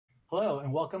Hello,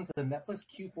 and welcome to the Netflix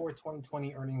Q4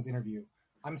 2020 earnings interview.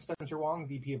 I'm Spencer Wong,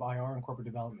 VP of IR and Corporate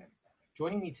Development.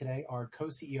 Joining me today are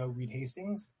Co-CEO Reed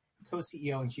Hastings,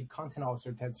 Co-CEO and Chief Content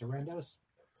Officer Ted Sarandos,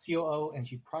 COO and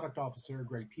Chief Product Officer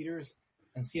Greg Peters,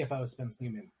 and CFO Spence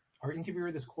Newman. Our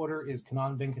interviewer this quarter is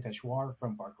Kannan Venkateshwar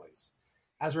from Barclays.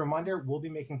 As a reminder, we'll be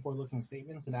making forward-looking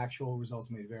statements and actual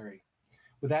results may vary.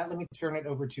 With that, let me turn it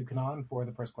over to Kannan for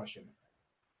the first question.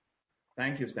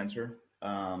 Thank you, Spencer.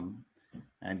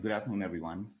 And good afternoon,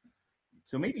 everyone.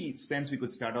 So maybe, Spence, we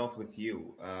could start off with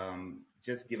you.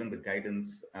 Just given the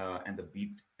guidance and the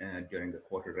beat during the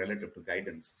quarter relative to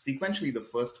guidance, sequentially the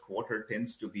first quarter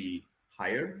tends to be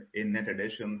higher in net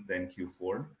additions than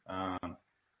Q4.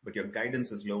 But your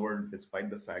guidance is lower despite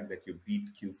the fact that you beat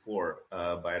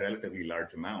Q4 by a relatively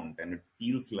large amount. And it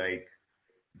feels like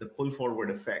the pull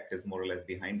forward effect is more or less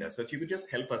behind us. So if you could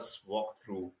just help us walk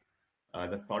through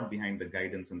the thought behind the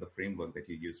guidance and the framework that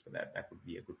you use for that, that would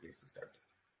be a good place to start.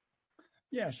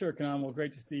 Yeah, sure, Kannan. Well,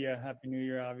 great to see you. Happy New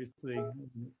Year, obviously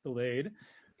delayed.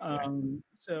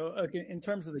 Okay, in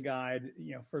terms of the guide,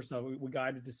 first off, we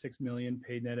guided to 6 million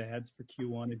paid net adds for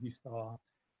Q1, as you saw.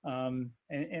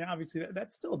 And obviously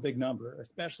that's still a big number,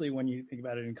 especially when you think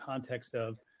about it in context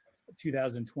of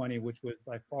 2020, which was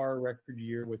by far a record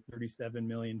year with 37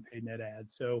 million paid net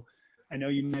adds. So I know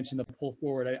you mentioned the pull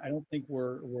forward. I don't think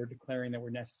we're declaring that we're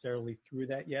necessarily through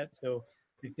that yet. So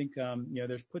I think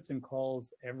there's puts and calls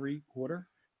every quarter,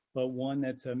 but one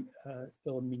that's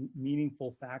still a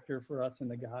meaningful factor for us in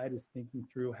the guide is thinking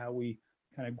through how we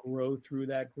kind of grow through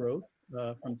that growth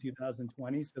from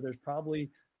 2020. So there's probably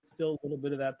still a little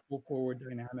bit of that pull forward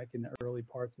dynamic in the early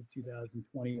parts of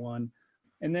 2021.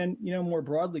 And then more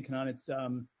broadly, Kannan,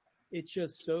 it's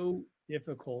just so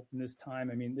difficult in this time.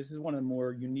 I mean, this is one of the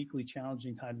more uniquely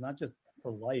challenging times, not just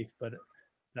for life, but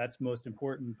that's most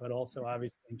important, but also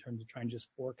obviously in terms of trying to just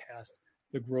forecast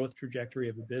the growth trajectory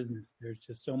of a business. There's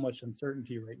just so much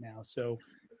uncertainty right now. So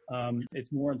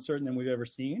it's more uncertain than we've ever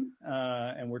seen,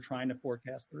 and we're trying to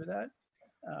forecast through that.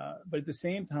 But at the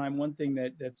same time, one thing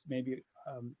that's maybe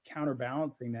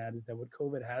counterbalancing that is that what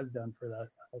COVID has done for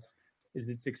us is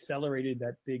it's accelerated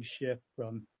that big shift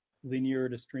from linear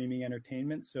to streaming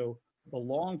entertainment. So the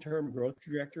long-term growth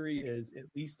trajectory is at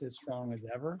least as strong as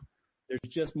ever. There's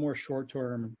just more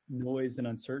short-term noise and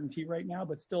uncertainty right now,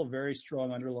 but still very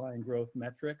strong underlying growth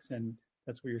metrics, and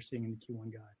that's what you're seeing in the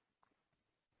Q1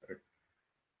 guide.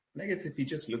 And I guess if you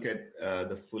just look at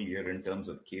the full year in terms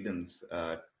of cadence,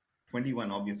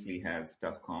 21 obviously has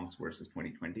tough comps versus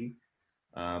 2020.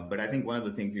 But I think one of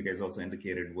the things you guys also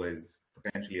indicated was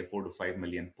potentially a 4 to 5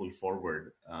 million pull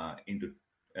forward into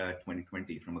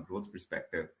 2020 from a growth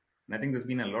perspective. And I think there's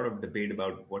been a lot of debate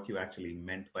about what you actually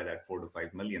meant by that 4 to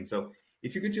 5 million. So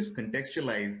if you could just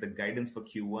contextualize the guidance for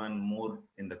Q1 more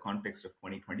in the context of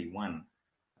 2021,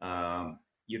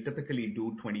 you typically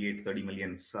do 28, 30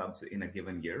 million subs in a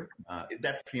given year. Is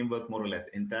that framework more or less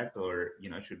intact, or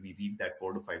should we read that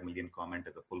 4 to 5 million comment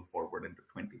as a pull forward into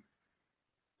 20?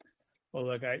 Well,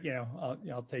 look,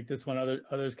 I'll take this one.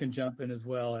 Others can jump in as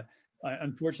well.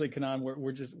 Unfortunately, Kannan,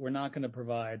 we're not going to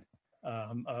provide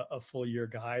a full year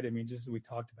guide. I mean, just as we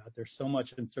talked about, there's so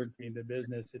much uncertainty in the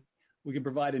business. We can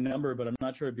provide a number, but I'm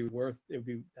not sure it would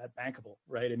be that bankable,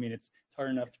 right? I mean, it's hard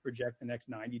enough to project the next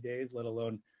 90 days, let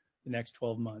alone the next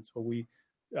 12 months. What we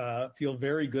feel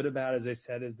very good about, as I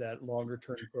said, is that longer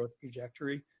term growth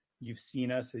trajectory. You've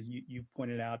seen us, as you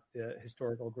pointed out, the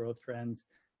historical growth trends.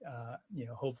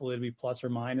 Hopefully it'll be plus or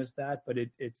minus that, but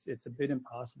it's a bit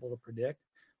impossible to predict.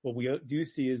 What we do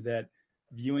see is that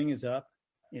viewing is up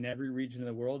in every region of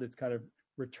the world. It's kind of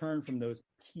returned from those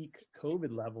peak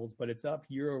COVID levels, but it's up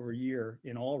year over year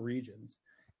in all regions.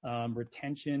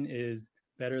 Retention is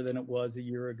better than it was a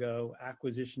year ago.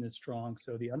 Acquisition is strong.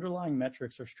 So the underlying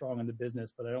metrics are strong in the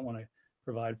business, but I don't want to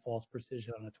provide false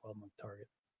precision on a 12-month target.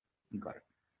 Got it.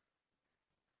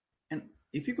 And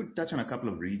if you could touch on a couple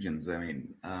of regions, I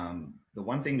mean, the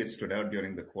one thing that stood out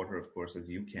during the quarter, of course, is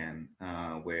UCAN,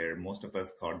 where most of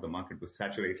us thought the market was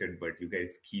saturated, but you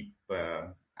guys keep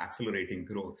accelerating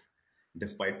growth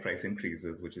despite price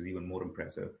increases, which is even more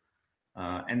impressive.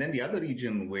 And then the other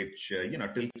region, which,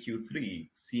 till Q3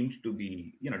 seemed to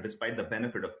be, despite the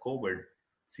benefit of COVID,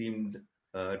 seemed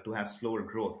to have slower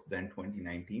growth than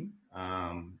 2019,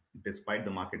 despite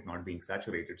the market not being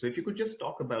saturated. So if you could just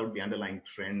talk about the underlying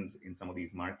trends in some of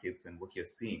these markets and what you're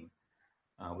seeing,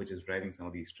 which is driving some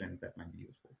of these trends, that might be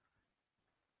useful.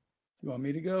 Do you want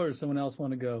me to go or someone else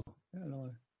want to go? I don't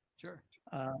know. Sure.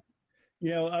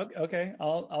 Okay,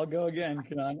 I'll go again,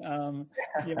 Kannan.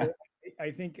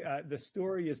 I think the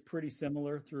story is pretty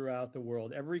similar throughout the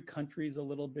world. Every country is a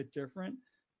little bit different,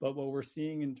 but what we're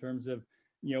seeing in terms of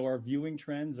our viewing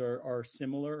trends are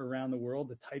similar around the world.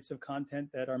 The types of content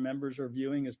that our members are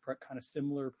viewing is kind of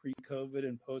similar pre-COVID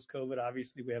and post-COVID.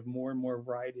 Obviously, we have more and more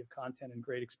variety of content and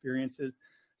great experiences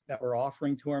that we're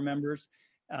offering to our members.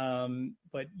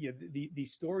 But the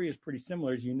story is pretty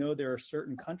similar. As you know, there are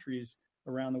certain countries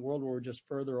around the world where we're just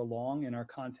further along in our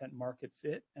content market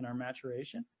fit and our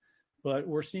maturation. But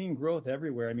we're seeing growth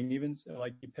everywhere. I mean, even so,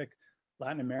 like you pick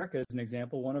Latin America as an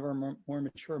example, one of our more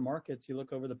mature markets. You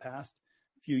look over the past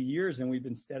few years, and we've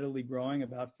been steadily growing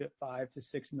about 5 to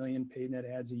 6 million paid net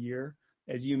adds a year.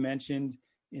 As you mentioned,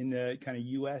 in the kind of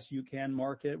US UCAN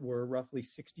market, we're roughly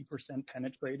 60%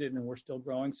 penetrated, and we're still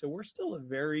growing. So we're still a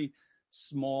very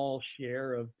small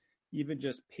share of even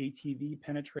just pay TV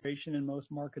penetration in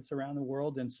most markets around the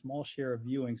world, and small share of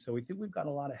viewing. So we think we've got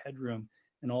a lot of headroom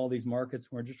in all these markets.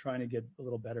 We're just trying to get a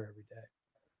little better every day.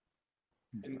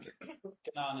 And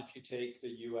Kanan, if you take the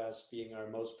U.S. being our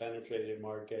most penetrated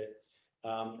market,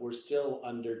 we're still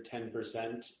under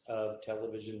 10% of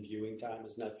television viewing time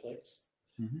as Netflix.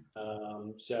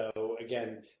 Mm-hmm. So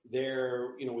again,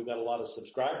 we've got a lot of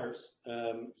subscribers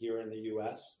here in the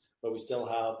U.S., but we still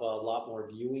have a lot more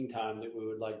viewing time that we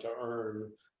would like to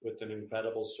earn with an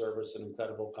incredible service and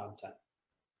incredible content.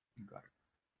 Got it.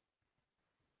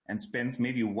 And Spence,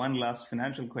 maybe one last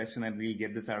financial question, and we'll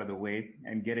get this out of the way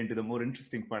and get into the more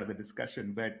interesting part of the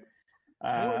discussion. But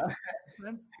I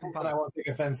won't take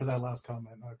offense to that last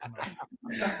comment. Oh, come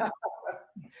on.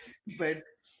 But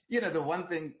the one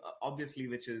thing obviously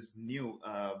which is new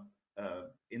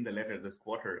in the letter this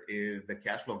quarter is the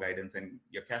cash flow guidance, and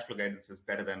your cash flow guidance is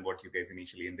better than what you guys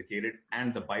initially indicated,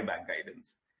 and the buyback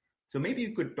guidance. So maybe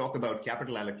you could talk about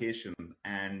capital allocation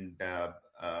and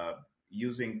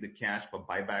using the cash for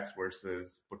buybacks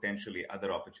versus potentially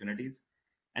other opportunities,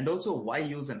 and also why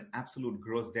use an absolute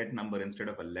gross debt number instead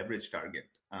of a leverage target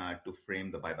to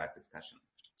frame the buyback discussion.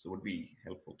 So it would be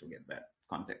helpful to get that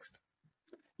context.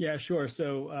 Yeah, sure.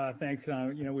 So thanks.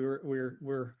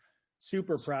 We're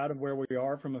super proud of where we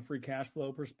are from a free cash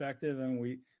flow perspective, and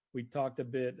we talked a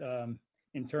bit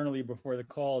internally before the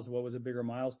calls. What was a bigger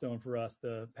milestone for us,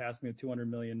 the passing the 200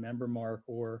 million member mark,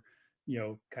 or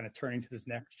kind of turning to this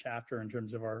next chapter in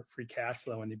terms of our free cash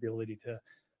flow and the ability to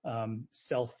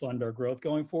self-fund our growth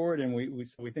going forward. And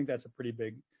we think that's a pretty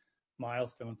big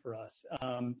milestone for us.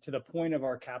 To the point of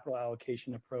our capital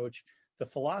allocation approach, the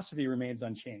philosophy remains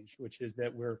unchanged, which is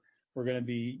that we're going to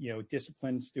be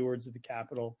disciplined stewards of the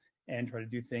capital and try to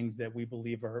do things that we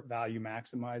believe are value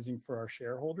maximizing for our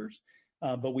shareholders.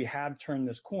 But we have turned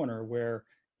this corner where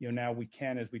now we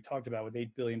can, as we talked about, with $8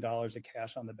 billion of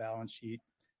cash on the balance sheet,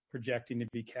 projecting to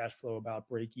be cash flow about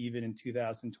break even in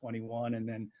 2021 and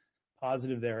then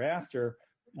positive thereafter.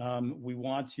 We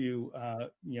want to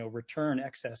return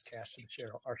excess cash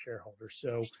to our shareholders.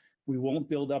 So we won't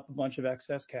build up a bunch of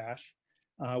excess cash.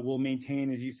 We'll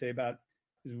maintain, as you say,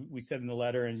 as we said in the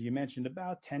letter, as you mentioned,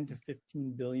 about $10 to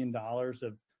 $15 billion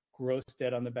of gross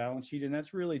debt on the balance sheet, and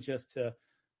that's really just to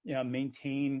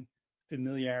maintain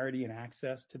familiarity and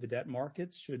access to the debt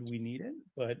markets should we need it,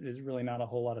 but there's really not a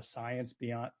whole lot of science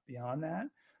beyond that.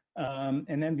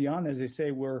 And then beyond, as I say,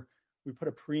 we put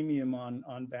a premium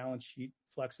on balance sheet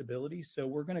flexibility, so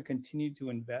we're going to continue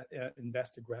to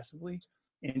invest aggressively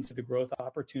into the growth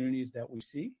opportunities that we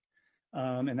see,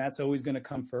 and that's always going to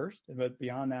come first. But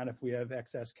beyond that, if we have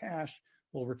excess cash,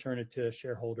 we'll return it to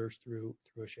shareholders through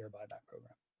a share buyback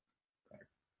program.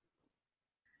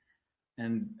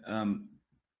 And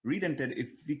Reed and Ted,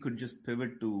 if we could just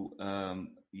pivot to,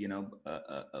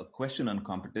 a question on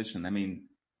competition. I mean,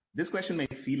 this question may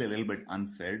feel a little bit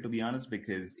unfair, to be honest,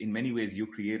 because in many ways you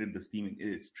created the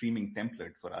streaming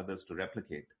template for others to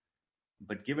replicate.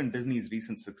 But given Disney's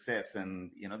recent success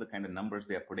and, the kind of numbers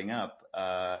they are putting up,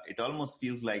 it almost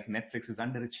feels like Netflix is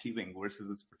underachieving versus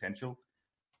its potential,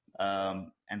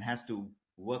 and has to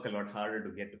work a lot harder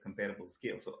to get to comparable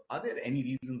scale. So are there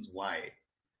any reasons why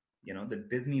the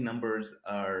Disney numbers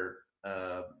are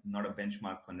not a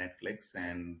benchmark for Netflix,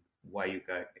 and why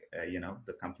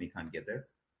the company can't get there?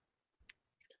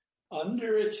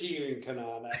 Underachieving,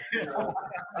 Kanan.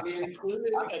 We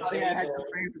included a table I had to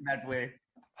phrase it that way.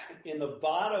 In the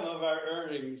bottom of our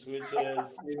earnings, which is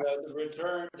the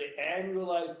return, the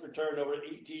annualized return over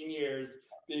 18 years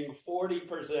being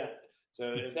 40%.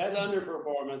 So if that's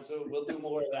underperformance, so we'll do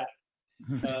more of that.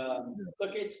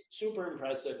 Look, it's super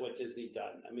impressive what Disney's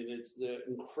done. I mean, it's the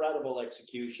incredible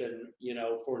execution,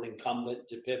 for an incumbent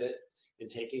to pivot and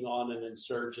taking on an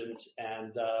insurgent.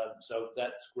 And so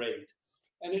that's great.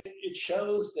 And it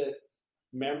shows that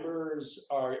members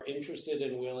are interested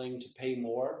and willing to pay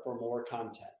more for more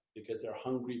content because they're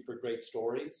hungry for great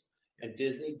stories. And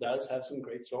Disney does have some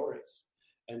great stories.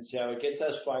 And so it gets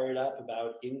us fired up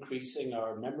about increasing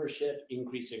our membership,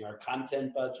 increasing our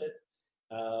content budget.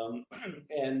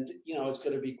 And, it's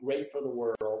going to be great for the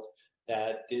world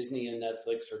that Disney and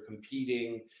Netflix are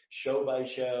competing show by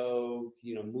show,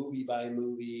 movie by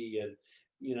movie. And,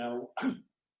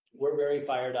 we're very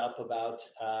fired up about,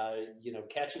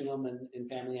 catching them in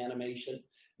family animation,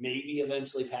 maybe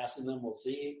eventually passing them. We'll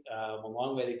see. A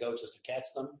long way to go just to catch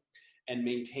them, and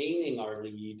maintaining our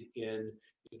lead in,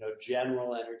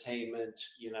 general entertainment,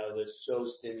 that's so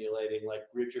stimulating, like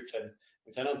Bridgerton,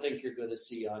 which I don't think you're going to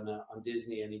see on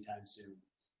Disney anytime soon.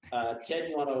 Ted,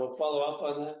 you want to follow up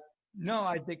on that? No,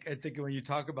 I think when you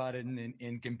talk about it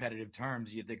in competitive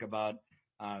terms, you think about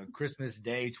Christmas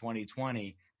Day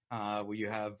 2020, where you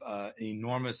have an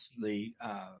enormously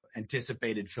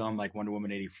anticipated film like Wonder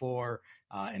Woman 84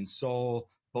 and Soul,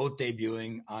 both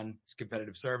debuting on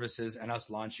competitive services, and us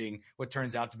launching what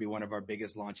turns out to be one of our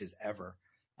biggest launches ever.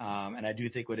 And I do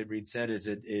think what Reed said is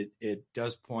it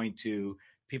does point to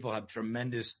people have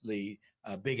tremendously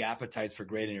big appetites for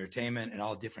great entertainment and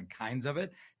all different kinds of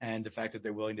it. And the fact that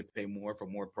they're willing to pay more for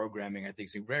more programming, I think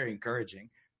is very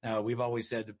encouraging. We've always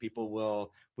said that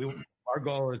our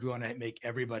goal is we want to make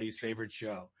everybody's favorite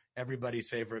show, everybody's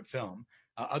favorite film.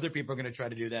 Other people are going to try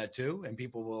to do that too, and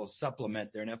people will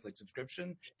supplement their Netflix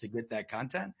subscription to get that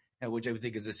content, which I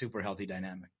think is a super healthy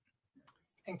dynamic.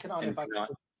 And Kanan,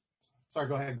 sorry,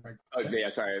 go ahead, Greg. Oh, yeah,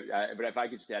 sorry. But if I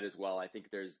could just add as well, I think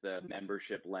there's the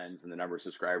membership lens and the number of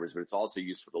subscribers, but it's also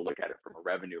useful to look at it from a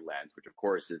revenue lens, which of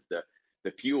course is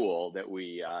the fuel that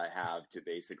we have to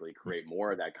basically create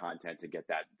more of that content to get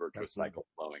that virtuous cycle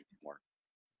flowing more.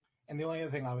 And the only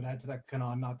other thing I would add to that,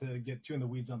 Kanan, not to get too in the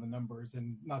weeds on the numbers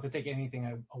and not to take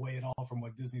anything away at all from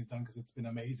what Disney's done, because it's been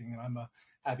amazing and I'm a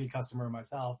happy customer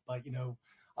myself. But,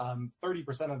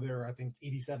 30% of their, I think,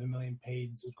 87 million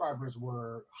paid subscribers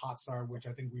were Hotstar, which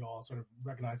I think we all sort of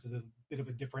recognize as a bit of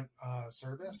a different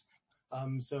service.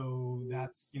 So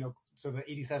that's, so the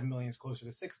 87 million is closer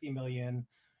to 60 million.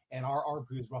 And our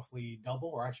ARPU is roughly double,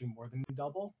 or actually more than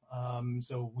double.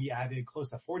 So we added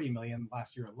close to 40 million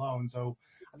last year alone. So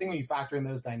I think when you factor in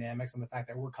those dynamics and the fact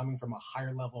that we're coming from a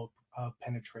higher level of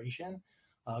penetration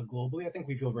globally, I think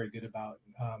we feel very good about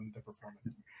the performance.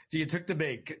 So you took the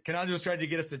bait. Kanan was trying to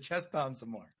get us to chest pound some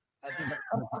more. It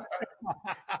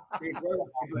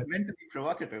was meant to be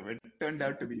provocative. It turned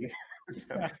out to be.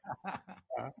 So.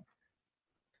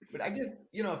 But I guess,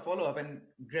 a follow-up, and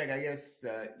Greg, I guess,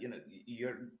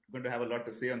 you're going to have a lot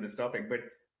to say on this topic, but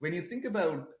when you think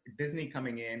about Disney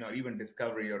coming in, or even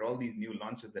Discovery, or all these new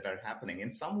launches that are happening,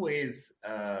 in some ways,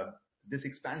 this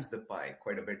expands the pie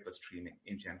quite a bit for streaming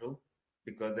in general,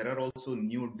 because there are also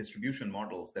new distribution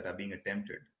models that are being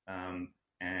attempted.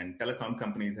 And telecom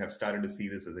companies have started to see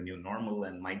this as a new normal,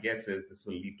 and my guess is this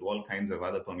will lead to all kinds of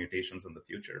other permutations in the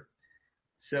future.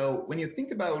 So when you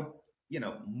think about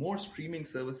more streaming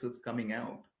services coming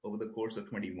out over the course of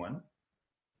 21,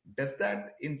 does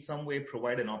that in some way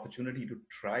provide an opportunity to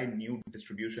try new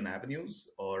distribution avenues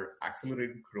or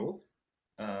accelerate growth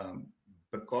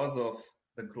because of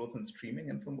the growth in streaming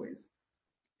in some ways?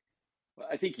 Well,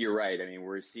 I think you're right. I mean,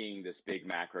 we're seeing this big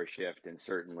macro shift, and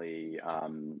certainly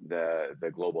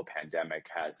the global pandemic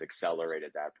has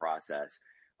accelerated that process.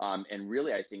 And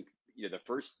really, I think the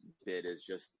first bit is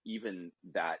just even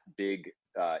that big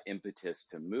impetus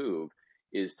to move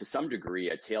is to some degree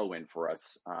a tailwind for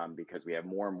us because we have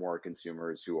more and more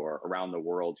consumers who are around the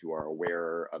world who are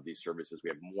aware of these services. We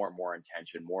have more and more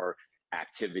intention, more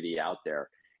activity out there.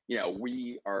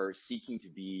 We are seeking to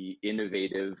be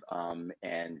innovative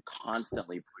and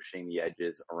constantly pushing the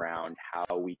edges around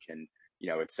how we can,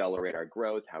 accelerate our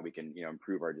growth, how we can,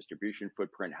 improve our distribution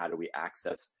footprint, how do we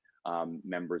access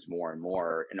members more and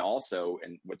more. And also,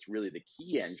 and what's really the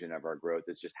key engine of our growth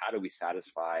is just how do we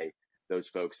satisfy those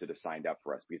folks that have signed up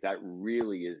for us, because that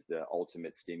really is the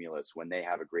ultimate stimulus when they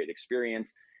have a great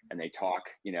experience and they talk,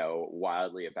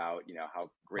 wildly about, how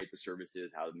great the service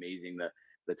is, how amazing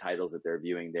the titles that they're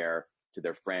viewing there to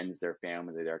their friends, their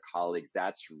family, their colleagues.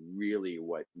 That's really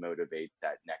what motivates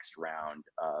that next round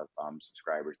of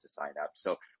subscribers to sign up.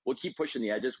 So we'll keep pushing the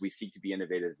edges. We seek to be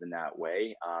innovative in that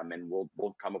way, and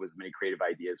we'll come up with as many creative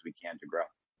ideas as we can to grow.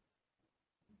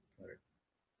 All right.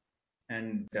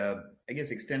 And I guess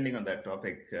extending on that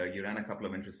topic, you ran a couple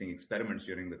of interesting experiments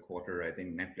during the quarter. I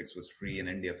think Netflix was free in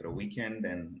India for a weekend,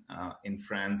 and in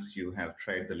France, you have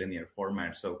tried the linear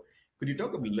format. So could you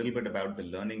talk a little bit about the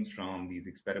learnings from these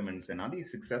experiments, and are these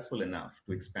successful enough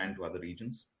to expand to other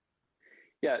regions?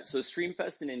 Yeah, so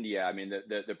Streamfest in India, I mean,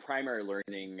 the primary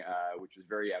learning, which was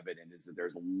very evident, is that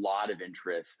there's a lot of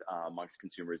interest amongst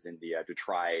consumers in India to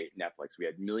try Netflix. We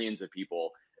had millions of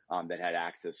people that had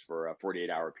access for a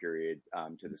 48-hour period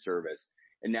to the service.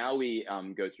 And now we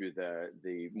go through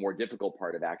the more difficult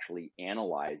part of actually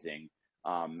analyzing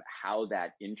how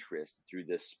that interest through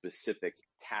this specific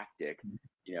tactic,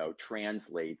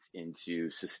 translates into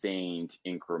sustained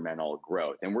incremental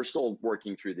growth. And we're still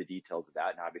working through the details of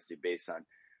that. And obviously, based on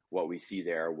what we see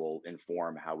there, will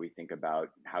inform how we think about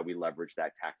how we leverage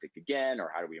that tactic again, or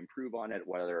how do we improve on it,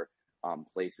 what other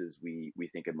places we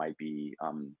think it might be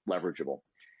leverageable.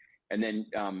 And then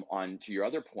on to your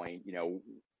other point,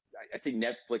 I think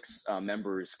Netflix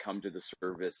members come to the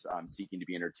service seeking to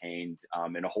be entertained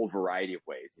in a whole variety of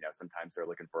ways. Sometimes they're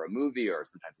looking for a movie, or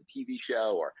sometimes a TV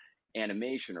show, or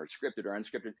animation, or scripted or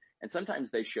unscripted. And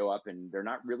sometimes they show up and they're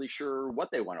not really sure what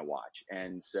they want to watch.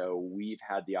 And so we've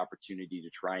had the opportunity to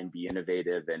try and be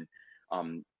innovative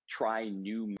and try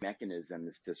new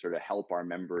mechanisms to sort of help our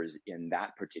members in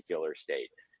that particular state.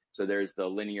 So there's the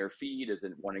linear feed as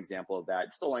one example of that.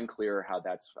 It's still unclear how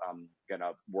that's going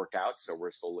to work out, so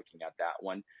we're still looking at that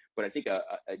one. But I think an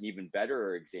even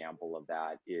better example of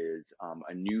that is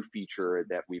a new feature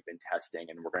that we've been testing,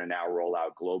 and we're going to now roll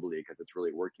out globally because it's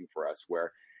really working for us,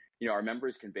 where our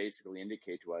members can basically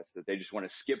indicate to us that they just want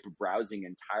to skip browsing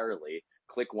entirely,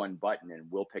 click one button, and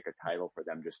we'll pick a title for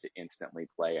them just to instantly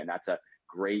play. And that's a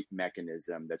great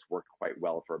mechanism that's worked quite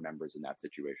well for members in that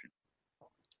situation.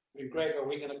 Greg, are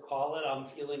we going to call it I'm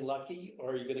feeling lucky,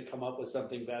 or are you going to come up with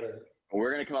something better?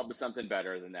 We're going to come up with something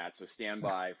better than that. So stand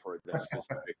by for the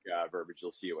specific verbiage.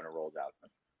 You'll see it when it rolls out.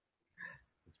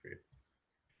 That's great.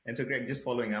 And so, Greg, just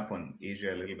following up on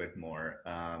Asia a little bit more,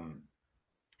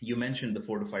 you mentioned the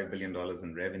 $4 to $5 billion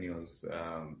in revenues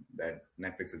that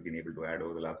Netflix has been able to add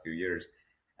over the last few years.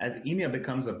 As EMEA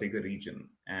becomes a bigger region,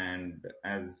 and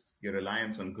as your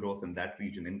reliance on growth in that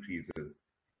region increases,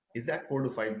 is that $4 to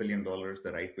 $5 billion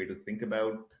the right way to think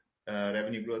about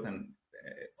revenue growth? And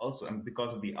also,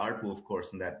 because of the ARPU, of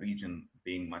course, in that region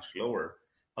being much lower,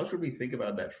 how should we think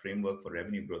about that framework for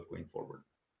revenue growth going forward?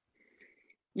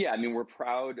 Yeah, we're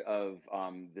proud of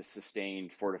the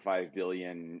sustained $4 to $5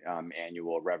 billion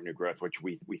annual revenue growth, which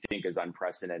we think is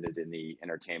unprecedented in the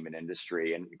entertainment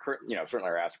industry. And certainly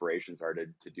our aspirations are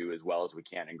to do as well as we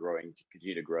can in growing, to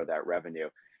continue to grow that revenue.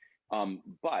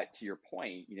 But to your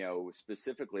point,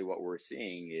 specifically what we're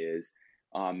seeing is,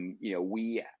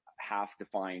 we have to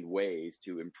find ways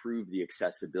to improve the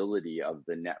accessibility of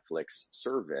the Netflix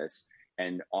service.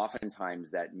 And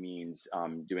oftentimes that means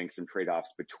doing some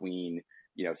trade-offs between,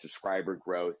 subscriber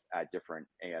growth at different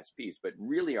ASPs. But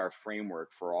really our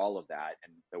framework for all of that,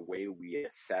 and the way we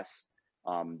assess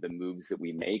the moves that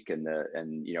we make, and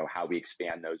how we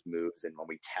expand those moves, and when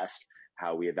we test,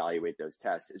 how we evaluate those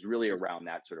tests, is really around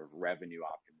that sort of revenue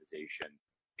optimization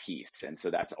piece. And so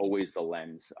that's always the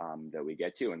lens that we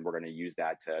get to, and we're going to use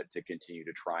that to continue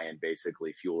to try and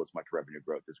basically fuel as much revenue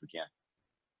growth as we can.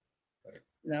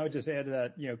 And I would just add to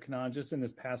that, Kannan, just in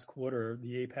this past quarter,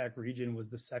 the APAC region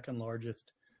was the second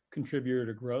largest contributor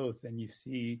to growth. And you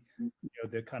see,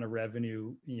 the kind of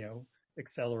revenue,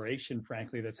 acceleration,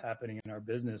 frankly, that's happening in our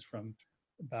business, from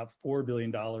about $4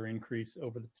 billion increase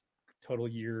over the total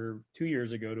year 2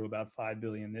 years ago to about $5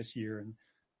 billion this year. And,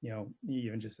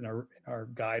 even just in our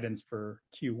guidance for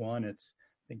Q1, it's,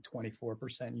 I think,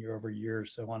 24% year over year.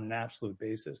 So on an absolute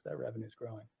basis, that revenue is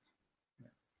growing.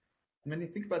 And when you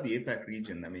think about the APAC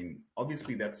region,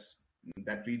 obviously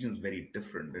that region is very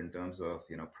different in terms of,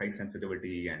 price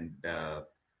sensitivity and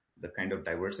the kind of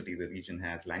diversity the region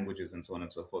has, languages and so on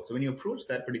and so forth. So when you approach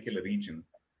that particular region,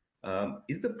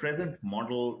 is the present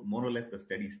model more or less the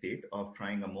steady state of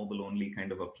trying a mobile-only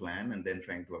kind of a plan and then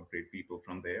trying to upgrade people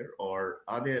from there? Or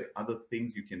are there other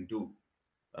things you can do,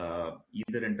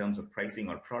 either in terms of pricing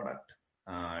or product,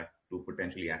 to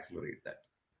potentially accelerate that?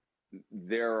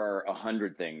 There are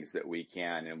 100 things that we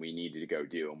can and we need to go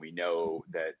do, and we know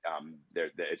that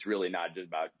that it's really not just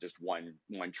about just one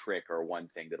trick or one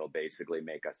thing that'll basically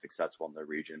make us successful in the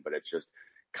region, but it's just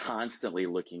constantly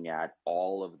looking at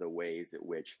all of the ways at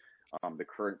which the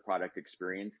current product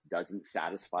experience doesn't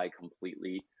satisfy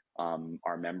completely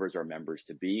our members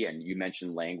to be. And you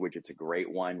mentioned language; it's a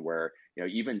great one, where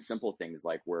even simple things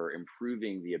like we're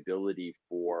improving the ability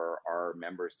for our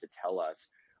members to tell us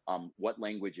what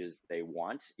languages they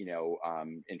want,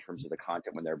 in terms of the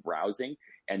content when they're browsing.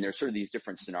 And there's sort of these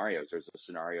different scenarios. There's a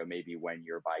scenario maybe when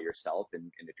you're by yourself, and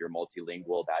if you're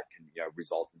multilingual, that can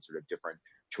result in sort of different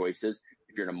choices.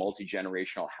 If you're in a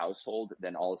multi-generational household,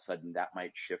 then all of a sudden that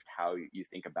might shift how you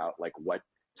think about like what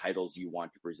titles you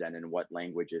want to present in what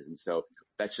languages. And so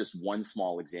that's just one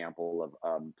small example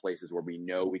of places where we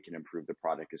know we can improve the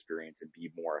product experience and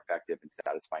be more effective in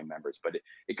satisfying members. But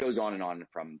it goes on and on,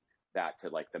 from that to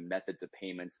like the methods of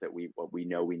payments that what we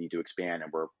know we need to expand.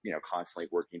 And we're, constantly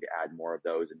working to add more of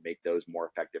those and make those more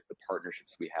effective. The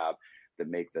partnerships we have that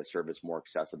make the service more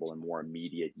accessible and more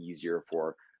immediate, easier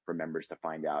for members to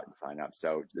find out and sign up.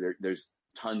 So there's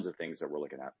tons of things that we're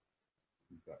looking at.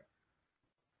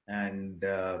 And,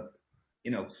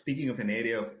 speaking of an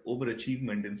area of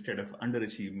overachievement instead of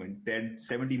underachievement,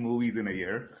 70 movies in a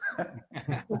year.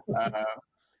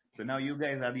 So now you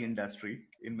guys are the industry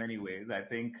in many ways. I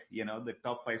think, the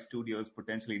top 5 studios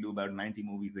potentially do about 90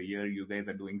 movies a year. You guys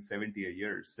are doing 70 a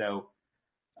year. So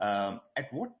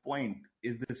at what point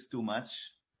is this too much?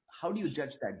 How do you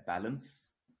judge that balance?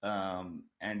 And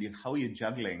how are you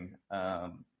juggling,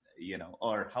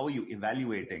 or how are you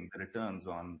evaluating the returns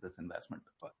on this investment?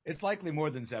 It's likely more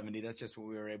than 70. That's just what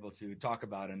we were able to talk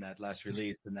about in that last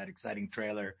release and that exciting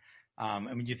trailer.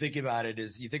 You think about it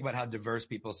you think about how diverse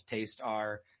people's tastes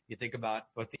are. You think about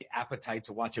what the appetite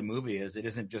to watch a movie is. It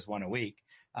isn't just one a week.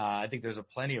 I think there's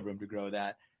plenty of room to grow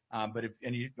that. But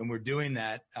we're doing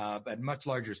that at much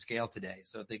larger scale today.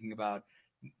 So thinking about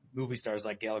movie stars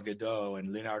like Gal Gadot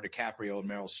and Leonardo DiCaprio and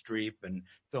Meryl Streep, and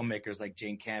filmmakers like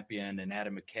Jane Campion and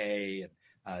Adam McKay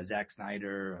and Zack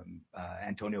Snyder,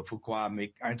 Antoine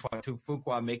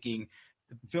Fuqua making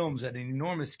films at an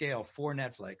enormous scale for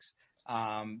Netflix,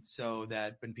 so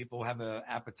that when people have an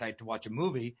appetite to watch a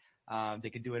movie, they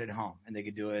could do it at home, and they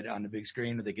could do it on the big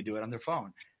screen, or they could do it on their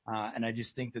phone. And I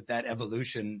just think that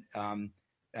evolution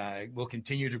will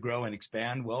continue to grow and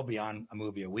expand well beyond a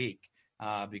movie a week.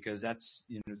 Because that's,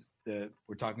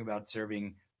 we're talking about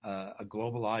serving a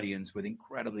global audience with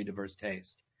incredibly diverse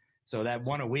taste. So that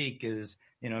one a week is,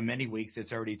 many weeks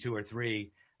it's already 2 or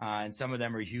 3, and some of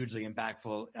them are hugely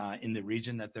impactful in the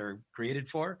region that they're created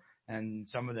for, and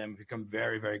some of them become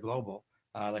very, very global,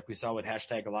 like we saw with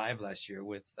 #Alive last year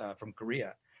from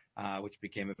Korea, which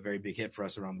became a very big hit for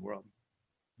us around the world.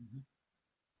 Mm-hmm.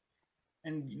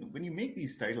 And when you make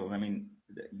these titles,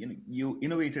 you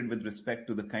innovated with respect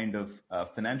to the kind of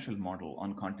financial model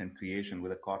on content creation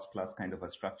with a cost plus kind of a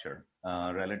structure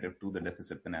relative to the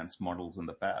deficit finance models in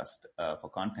the past for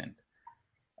content.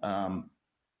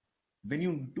 When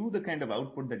you do the kind of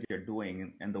output that you're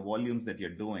doing and the volumes that you're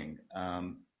doing,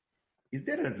 is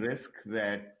there a risk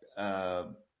that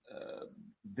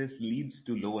this leads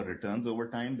to lower returns over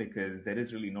time, because there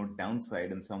is really no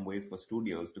downside in some ways for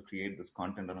studios to create this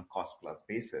content on a cost plus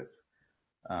basis?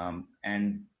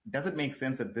 And does it make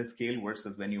sense at this scale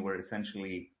versus when you were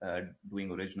essentially doing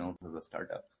originals as a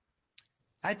startup?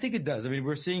 I think it does.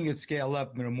 We're seeing it scale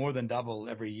up, more than double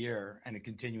every year, and it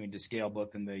continuing to scale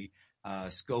both in the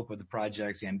scope of the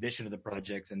projects, the ambition of the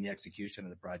projects, and the execution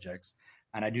of the projects.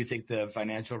 And I do think the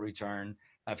financial return,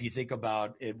 if you think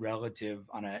about it relative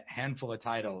on a handful of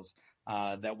titles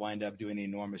that wind up doing an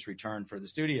enormous return for the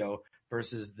studio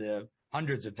versus the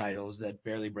hundreds of titles that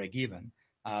barely break even,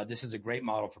 this is a great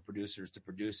model for producers to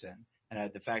produce in.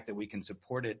 And the fact that we can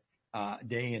support it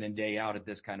day in and day out at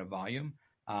this kind of volume,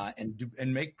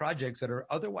 and make projects that are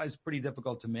otherwise pretty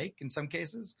difficult to make in some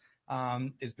cases,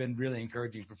 it's been really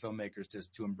encouraging for filmmakers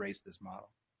to embrace this model.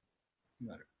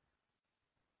 Got it.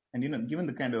 And, given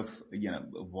the kind of,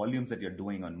 volumes that you're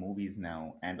doing on movies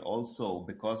now, and also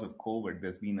because of COVID,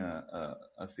 there's been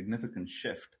a significant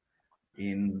shift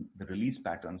in the release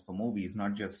patterns for movies,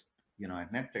 not just,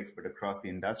 at Netflix, but across the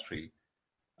industry.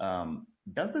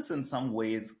 Does this in some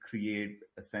ways create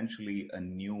essentially a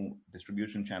new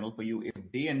distribution channel for you?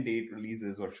 If day and date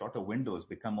releases or shorter windows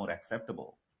become more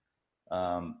acceptable,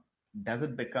 does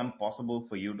it become possible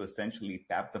for you to essentially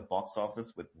tap the box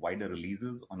office with wider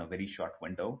releases on a very short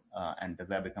window? And does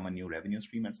that become a new revenue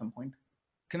stream at some point?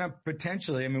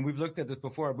 Potentially. We've looked at this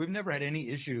before. We've never had any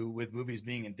issue with movies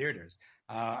being in theaters.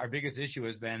 Our biggest issue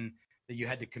has been that you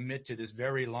had to commit to this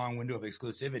very long window of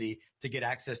exclusivity to get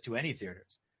access to any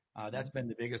theaters. That's been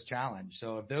the biggest challenge.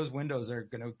 So if those windows are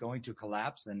going to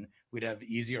collapse, then we'd have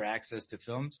easier access to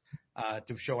films,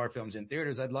 to show our films in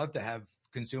theaters. I'd love to have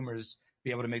consumers be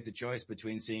able to make the choice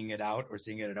between seeing it out or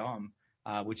seeing it at home,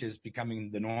 which is becoming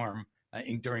the norm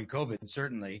during COVID,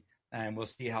 certainly. And we'll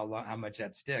see how much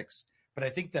that sticks. But I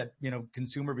think that,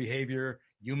 consumer behavior,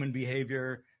 human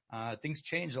behavior, things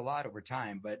change a lot over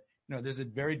time. But, there's a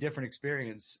very different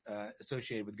experience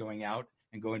associated with going out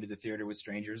and going to the theater with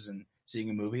strangers and seeing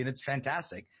a movie. And it's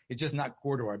fantastic. It's just not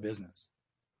core to our business.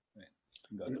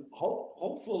 Right.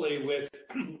 Hopefully with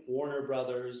Warner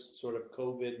Brothers sort of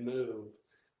COVID move,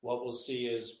 what we'll see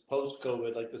is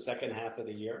post-COVID, like the second half of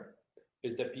the year,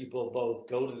 is that people both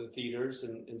go to the theaters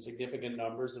in significant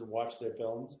numbers and watch their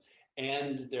films,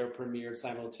 and they're premiered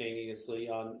simultaneously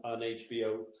on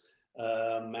HBO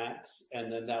Max.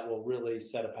 And then that will really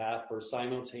set a path for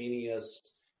simultaneous,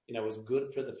 is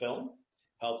good for the film,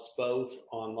 helps both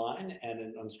online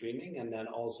and on streaming, and then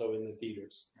also in the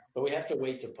theaters. But we have to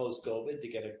wait to post-COVID to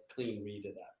get a clean read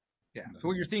of that. Yeah. So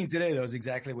what you're seeing today, though, is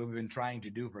exactly what we've been trying to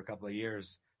do for a couple of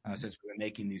years since we've been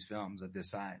making these films at this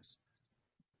size.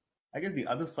 I guess the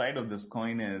other side of this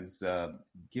coin is,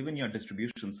 given your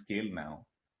distribution scale now,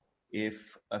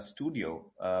 if a studio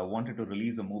wanted to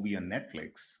release a movie on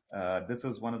Netflix, this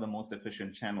is one of the most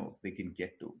efficient channels they can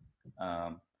get to.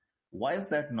 Why is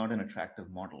that not an attractive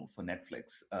model for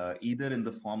Netflix, either in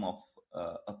the form of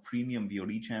a premium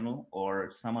VOD channel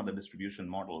or some other distribution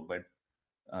model? But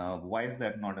why is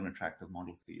that not an attractive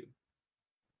model for you?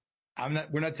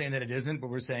 We're not saying that it isn't, but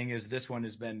we're saying is this one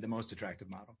has been the most attractive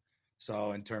model.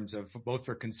 So in terms of both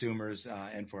for consumers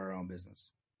and for our own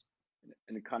business.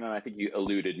 And Kanan, I think you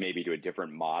alluded maybe to a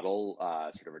different model,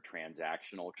 sort of a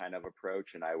transactional kind of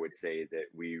approach. And I would say that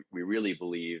we really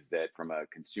believe that from a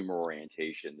consumer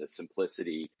orientation, the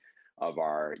simplicity of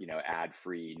our,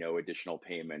 ad-free, no additional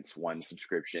payments, one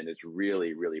subscription is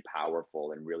really, really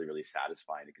powerful and really, really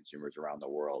satisfying to consumers around the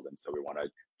world. And so we want to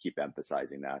keep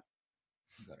emphasizing that.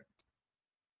 Got it.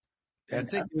 I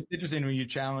think it's interesting when you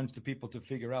challenge the people to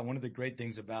figure out one of the great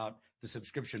things about the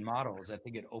subscription model is I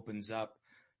think it opens up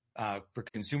for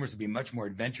consumers to be much more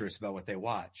adventurous about what they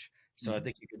watch. So I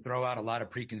think you can throw out a lot of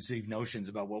preconceived notions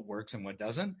about what works and what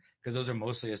doesn't, because those are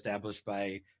mostly established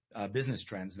by business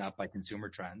trends, not by consumer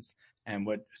trends.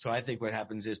 So I think what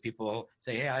happens is people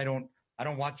say, hey, I don't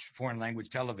watch foreign language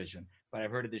television, but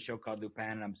I've heard of this show called Lupin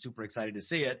and I'm super excited to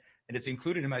see it. And it's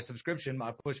included in my subscription.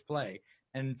 I'll push play.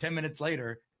 And 10 minutes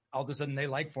later, all of a sudden they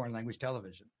like foreign language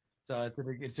television. So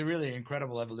it's a really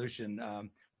incredible evolution.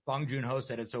 Bong Joon-ho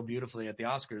said it so beautifully at the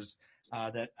Oscars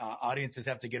that audiences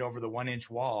have to get over the 1-inch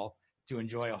wall to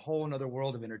enjoy a whole another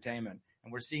world of entertainment.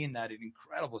 And we're seeing that at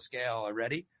incredible scale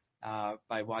already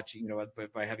by watching,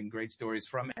 by having great stories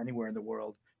from anywhere in the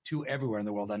world to everywhere in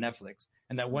the world on Netflix.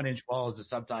 And that 1-inch wall is the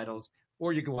subtitles,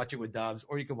 or you can watch it with dubs,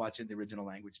 or you can watch it in the original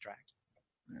language track.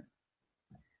 Yeah.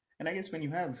 And I guess when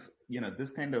you have,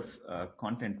 this kind of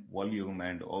content volume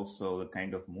and also the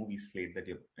kind of movie slate that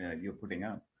you're putting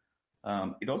out,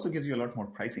 it also gives you a lot more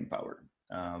pricing power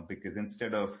because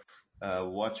instead of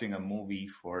watching a movie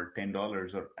for $10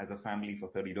 or as a family for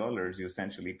 $30, you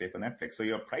essentially pay for Netflix. So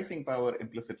your pricing power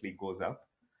implicitly goes up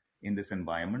in this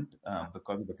environment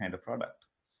because of the kind of product.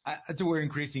 So we're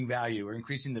increasing value. We're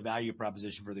increasing the value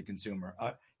proposition for the consumer.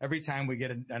 Every time we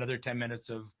get another 10 minutes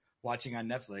of watching on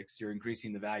Netflix, you're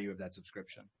increasing the value of that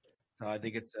subscription. So I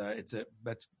think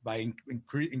that's by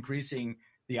increasing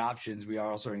the options, we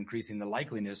are also increasing the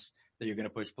likeliness that you're going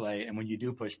to push play. And when you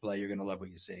do push play, you're going to love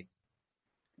what you see.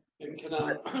 And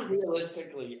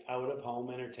realistically,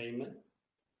 out-of-home entertainment,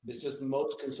 it's just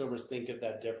most consumers think of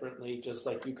that differently. Just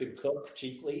like you could cook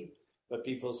cheaply, but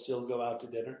people still go out to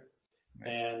dinner.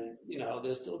 Right. And,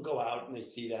 they still go out and they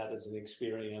see that as an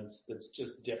experience that's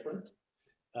just different.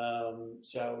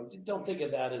 So don't think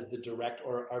of that as the direct,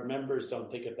 or our members don't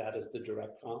think of that as the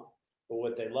direct comp. But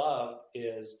what they love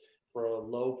is for a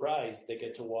low price, they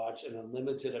get to watch an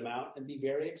unlimited amount and be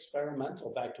very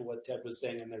experimental, back to what Ted was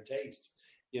saying, in their taste,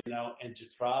 and to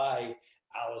try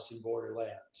Alice in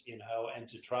Borderland, and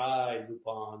to try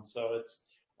Lupin. So it's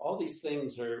all these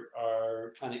things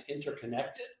are kind of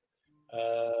interconnected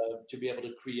to be able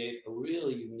to create a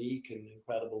really unique and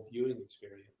incredible viewing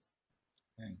experience.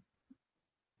 Okay.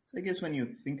 So I guess when you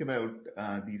think about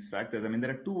these factors, there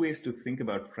are two ways to think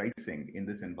about pricing in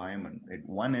this environment. Right?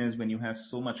 One is when you have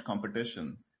so much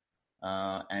competition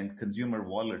and consumer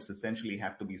wallets essentially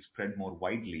have to be spread more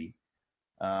widely.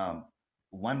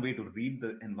 One way to read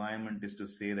the environment is to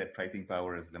say that pricing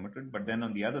power is limited. But then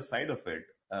on the other side of it,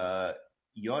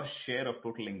 your share of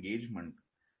total engagement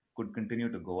could continue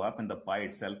to go up and the pie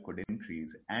itself could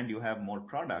increase, and you have more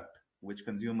product, which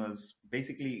consumers,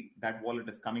 basically that wallet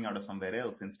is coming out of somewhere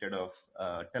else instead of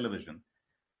television.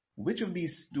 Which of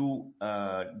these two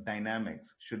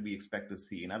dynamics should we expect to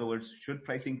see? In other words, should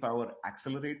pricing power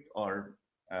accelerate or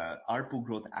ARPU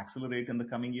growth accelerate in the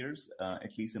coming years,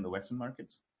 at least in the Western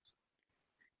markets?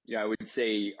 Yeah, I would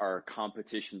say our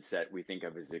competition set we think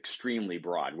of as extremely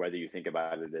broad, whether you think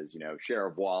about it as, share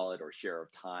of wallet or share of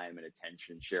time and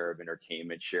attention, share of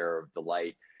entertainment, share of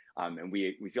delight. And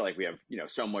we feel like we have,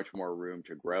 so much more room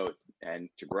to grow. And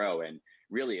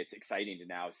really it's exciting to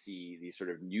now see these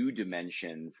sort of new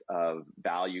dimensions of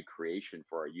value creation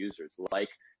for our users, like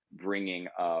bringing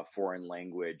a foreign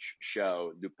language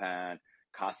show, Lupin,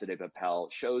 Casa de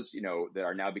Papel, shows, that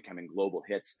are now becoming global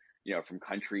hits, from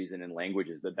countries and in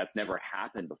languages that's never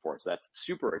happened before. So that's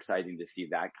super exciting to see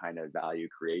that kind of value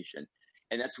creation.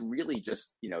 And that's really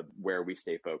just, where we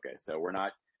stay focused. So we're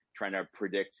not trying to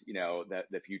predict,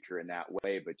 the future in that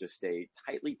way, but just stay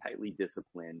tightly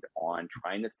disciplined on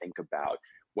trying to think about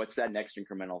what's that next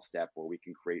incremental step where we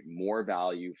can create more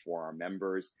value for our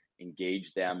members,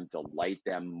 engage them, delight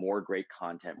them, more great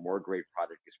content, more great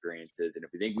product experiences. And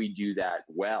if we think we do that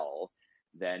well,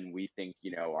 then we think,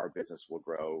 our business will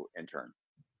grow in turn.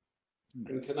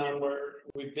 And Kannan,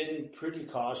 we've been pretty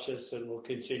cautious and will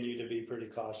continue to be pretty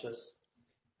cautious.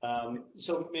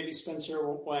 So maybe Spencer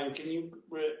Wang, can you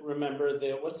remember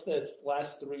what's the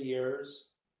last 3 years?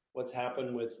 What's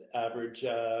happened with average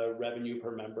revenue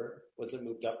per member? What's it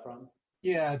moved up from?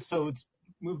 Yeah, so it's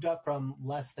moved up from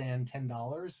less than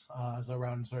 $10, so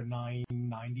around sort of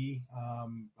 $9.90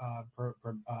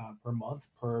 per month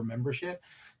per membership,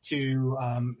 to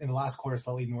in the last quarter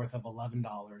slightly north of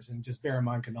 $11. And just bear in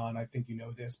mind, Kannan, I think you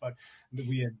know this, but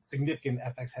we had significant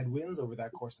FX headwinds over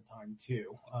that course of time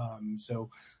too. So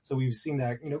we've seen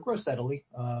that grow steadily.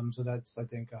 So that's, I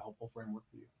think, a helpful framework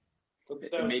for you.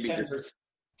 That was 10%.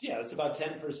 Yeah, it's about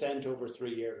 10% over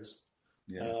 3 years.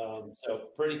 Yeah. So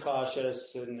pretty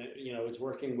cautious, and it's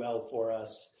working well for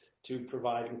us to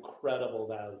provide incredible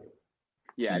value.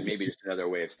 Yeah, and maybe just another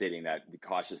way of stating that the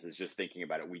cautious is just thinking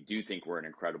about it. We do think we're an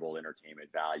incredible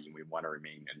entertainment value, and we want to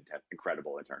remain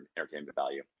incredible entertainment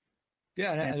value.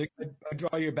 Yeah, and I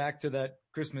draw you back to that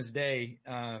Christmas Day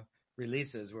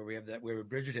releases where we have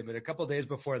Bridgerton, but a couple of days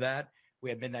before that we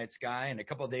had Midnight Sky, and a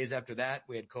couple of days after that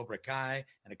we had Cobra Kai,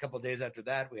 and a couple of days after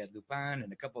that we had Lupin,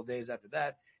 and a couple of days after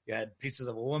that you had Pieces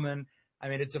of a Woman. I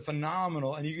mean, it's a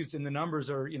phenomenal, and you can, the numbers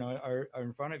are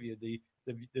in front of you. The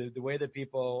way that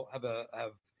people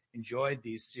have enjoyed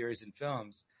these series and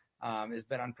films has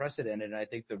been unprecedented, and I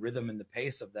think the rhythm and the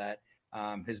pace of that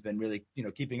has been really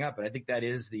keeping up. And I think that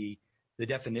is the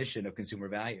definition of consumer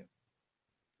value.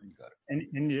 Got it.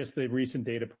 And just the recent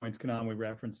data points, Kannan, we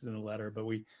referenced it in the letter, but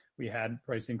we had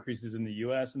price increases in the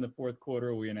U.S. in the fourth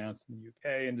quarter. We announced in the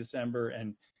U.K. in December,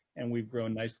 and we've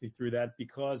grown nicely through that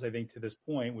because I think to this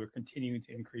point, we're continuing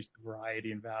to increase the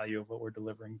variety and value of what we're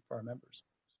delivering for our members.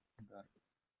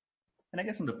 And I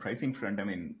guess on the pricing front, I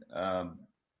mean,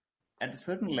 at a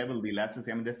certain level, the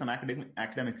elasticity, I mean, there's some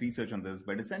academic research on this,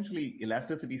 but essentially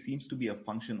elasticity seems to be a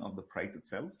function of the price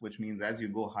itself, which means as you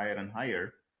go higher and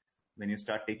higher, when you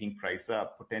start taking price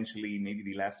up, potentially maybe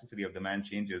the elasticity of demand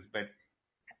changes. But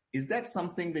is that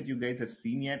something that you guys have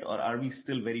seen yet, or are we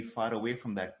still very far away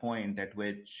from that point at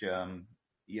which,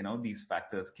 these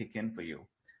factors kick in for you?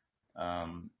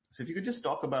 So if you could just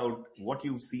talk about what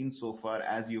you've seen so far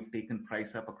as you've taken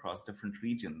price up across different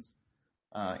regions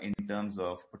in terms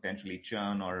of potentially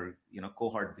churn or,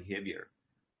 cohort behavior,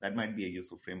 that might be a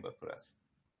useful framework for us.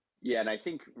 Yeah, and I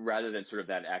think rather than sort of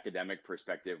that academic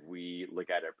perspective, we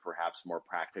look at it perhaps more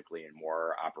practically and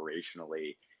more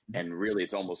operationally. And really,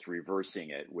 it's almost reversing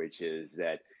it, which is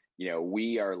that,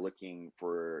 we are looking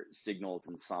for signals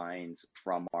and signs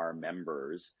from our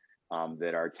members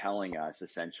that are telling us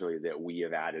essentially that we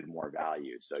have added more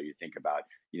value. So you think about,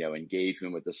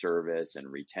 engagement with the service and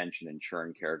retention and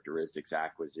churn characteristics,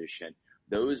 acquisition.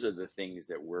 Those are the things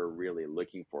that we're really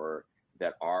looking for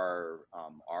that are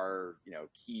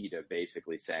key to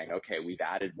basically saying, okay, we've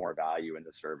added more value in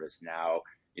the service. Now,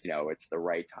 it's the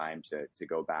right time to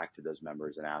go back to those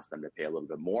members and ask them to pay a little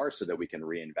bit more so that we can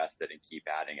reinvest it and keep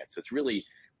adding it. So it's really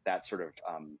that sort of,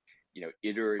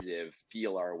 iterative,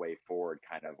 feel our way forward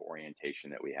kind of orientation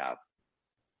that we have.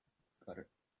 Got it.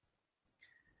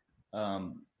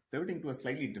 Pivoting to a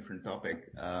slightly different topic,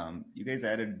 you guys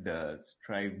added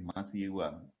Strive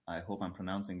Masiyiwa, I hope I'm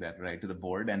pronouncing that right, to the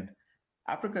board. And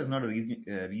Africa is not a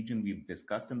region we've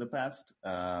discussed in the past,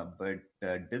 but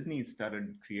Disney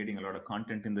started creating a lot of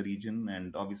content in the region,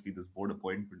 and obviously this board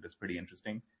appointment is pretty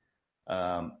interesting.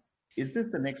 Is this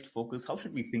the next focus? How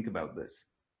should we think about this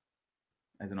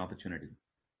as an opportunity?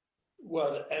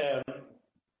 Well,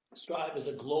 Strive is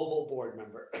a global board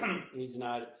member. He's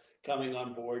not coming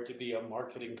on board to be a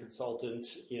marketing consultant,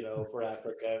 for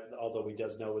Africa, although he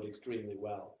does know it extremely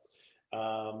well.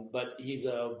 But he's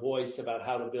a voice about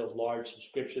how to build large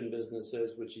subscription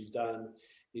businesses, which he's done.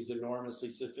 He's enormously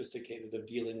sophisticated of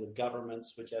dealing with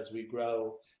governments, which as we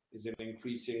grow is an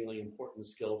increasingly important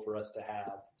skill for us to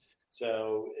have.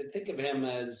 So think of him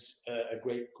as a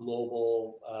great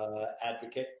global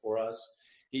advocate for us.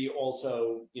 He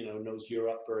also, knows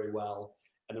Europe very well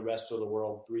and the rest of the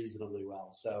world reasonably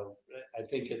well. So I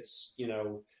think it's,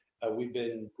 we've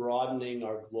been broadening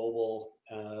our global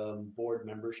board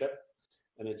membership,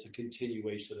 and it's a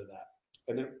continuation of that.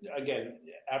 And then, again,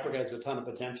 Africa has a ton of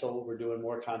potential. We're doing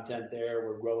more content there.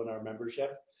 We're growing our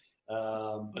membership.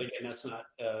 But again, that's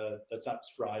not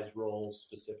Strive's role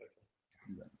specifically.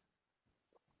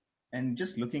 And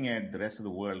just looking at the rest of the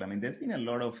world, I mean, there's been a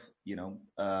lot of,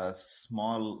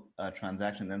 small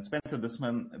transactions. And Spencer, this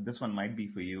one might be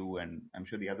for you, and I'm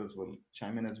sure the others will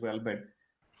chime in as well. But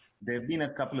there have been a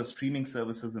couple of streaming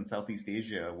services in Southeast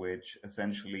Asia, which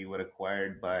essentially were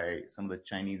acquired by some of the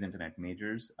Chinese internet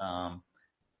majors.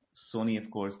 Sony, of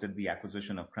course, did the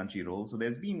acquisition of Crunchyroll. So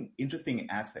there's been interesting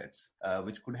assets,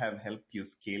 which could have helped you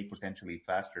scale potentially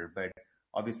faster. But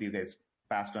obviously you guys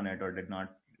passed on it or did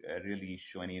not really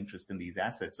show any interest in these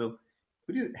assets. So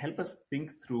could you help us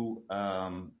think through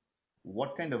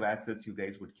what kind of assets you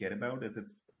guys would care about? Is it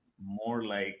more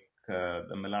like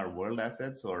the Millar World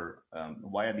assets, or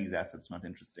why are these assets not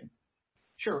interesting?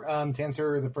 Sure. To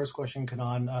answer the first question,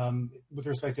 Kanan, with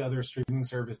respect to other streaming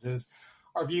services,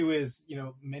 our view is,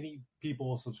 many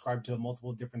people subscribe to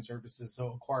multiple different services,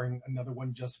 so acquiring another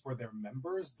one just for their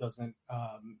members doesn't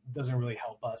really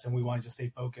help us, and we want to just stay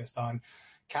focused on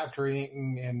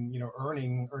capturing and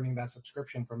earning that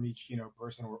subscription from each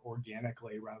person or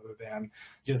organically rather than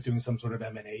just doing some sort of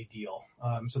M&A deal.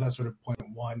 So that's sort of point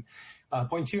one.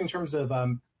 Point two, in terms of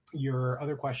your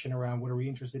other question around what are we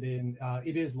interested in,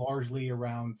 it is largely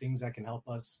around things that can help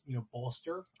us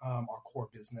bolster our core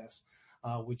business.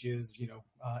 Which is,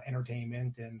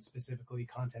 entertainment and specifically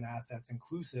content assets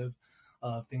inclusive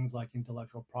of things like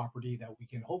intellectual property that we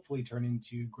can hopefully turn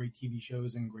into great TV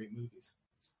shows and great movies.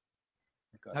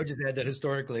 I would just add that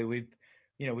historically we've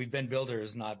been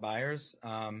builders, not buyers.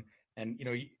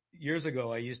 Years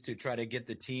ago I used to try to get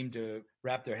the team to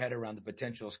wrap their head around the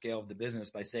potential scale of the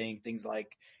business by saying things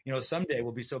like, someday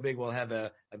we'll be so big we'll have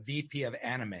a VP of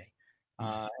anime.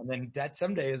 And then that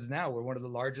someday is now. We're one of the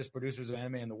largest producers of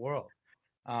anime in the world.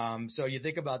 So you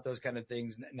think about those kind of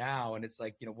things now, and it's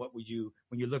like, what would you,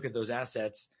 when you look at those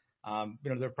assets,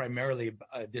 they're primarily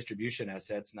distribution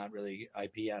assets, not really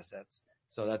IP assets.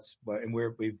 So that's what, and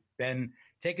we've been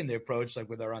taking the approach, like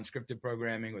with our unscripted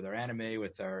programming, with our anime,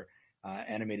 with our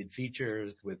animated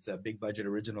features, with big budget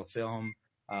original film,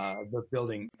 we're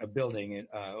building it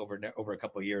over a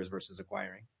couple of years versus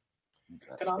acquiring.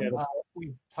 Kanan, we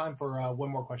have time for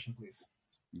one more question, please.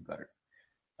 You got it.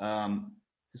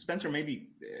 So Spencer, Reed,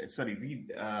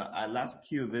 I'll ask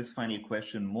you this final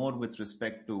question more with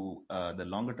respect to the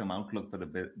longer term outlook for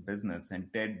the business. And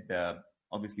Ted,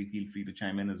 obviously feel free to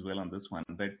chime in as well on this one.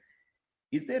 But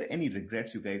is there any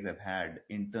regrets you guys have had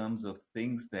in terms of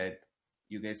things that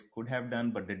you guys could have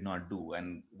done but did not do?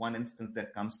 And one instance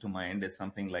that comes to mind is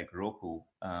something like Roku,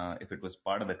 if it was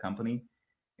part of the company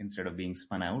instead of being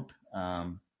spun out.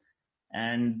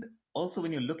 And also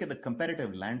when you look at the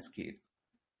competitive landscape,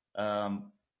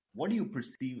 what do you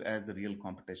perceive as the real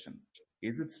competition?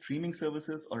 Is it streaming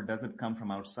services, or does it come from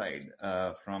outside,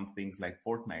 from things like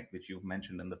Fortnite, which you've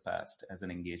mentioned in the past as an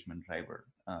engagement driver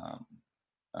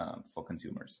for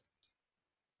consumers?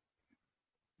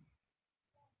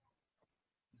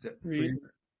 Reed,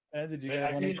 did you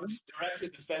I think it was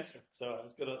directed to Spencer, so I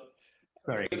was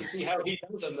gonna see how he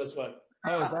does on this one.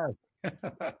 How is that?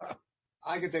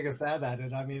 I could take a stab at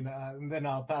it. I mean, and then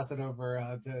I'll pass it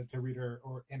over to Reed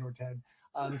or Ted.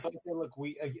 So I say, look,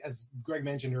 we, as Greg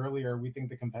mentioned earlier, we think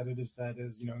the competitive set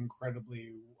is,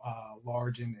 incredibly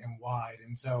large and wide.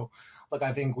 And so, look,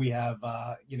 I think we have,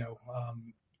 a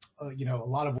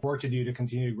lot of work to do to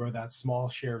continue to grow that small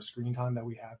share of screen time that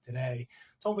we have today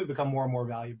to hopefully become more and more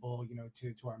valuable,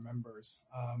 to our members.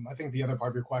 I think the other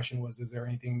part of your question was, is there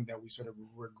anything that we sort of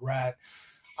regret?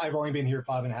 I've only been here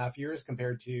 5.5 years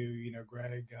compared to,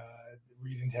 Greg,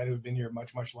 Reed, and Ted, who've been here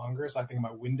much, much longer. So I think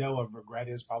my window of regret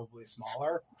is probably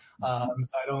smaller.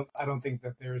 So I don't think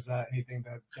that there's anything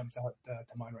that jumps out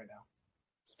to mind right now.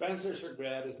 Spencer's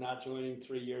regret is not joining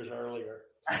 3 years earlier.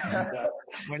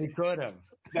 When he could have.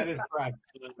 That is correct.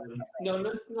 No,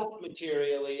 not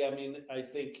materially. I mean, I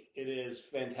think it is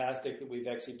fantastic that we've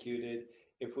executed.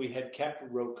 If we had kept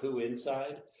Roku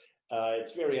inside,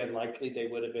 it's very unlikely they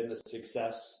would have been the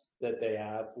success that they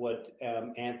have. What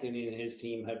Anthony and his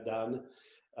team have done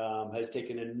has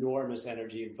taken enormous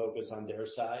energy and focus on their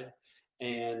side.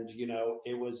 And,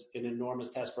 it was an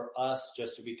enormous test for us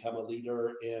just to become a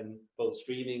leader in both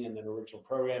streaming and then original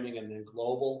programming and then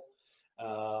global.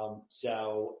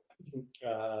 So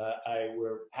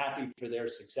we're happy for their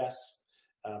success,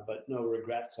 but no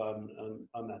regrets on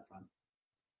that front.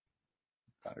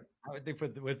 Got it. I would think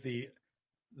with the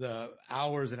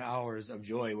hours and hours of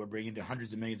joy we're bringing to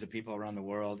hundreds of millions of people around the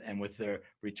world, and with the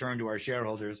return to our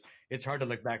shareholders, it's hard to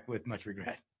look back with much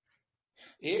regret.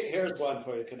 Here's one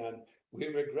for you, Kanan. We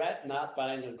regret not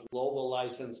buying a global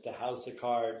license to House of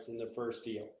Cards in the first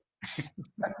deal.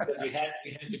 Because we had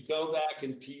to go back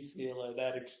and piecemeal at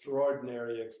that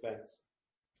extraordinary expense.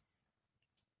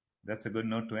 That's a good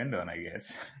note to end on, I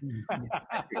guess.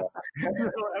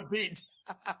 Upbeat.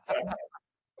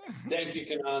 Thank you,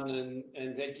 Kannan,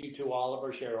 and thank you to all of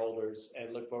our shareholders,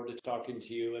 and look forward to talking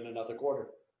to you in another quarter.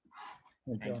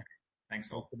 Thank you. Thanks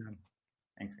all.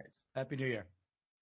 Thanks, guys. Happy New Year.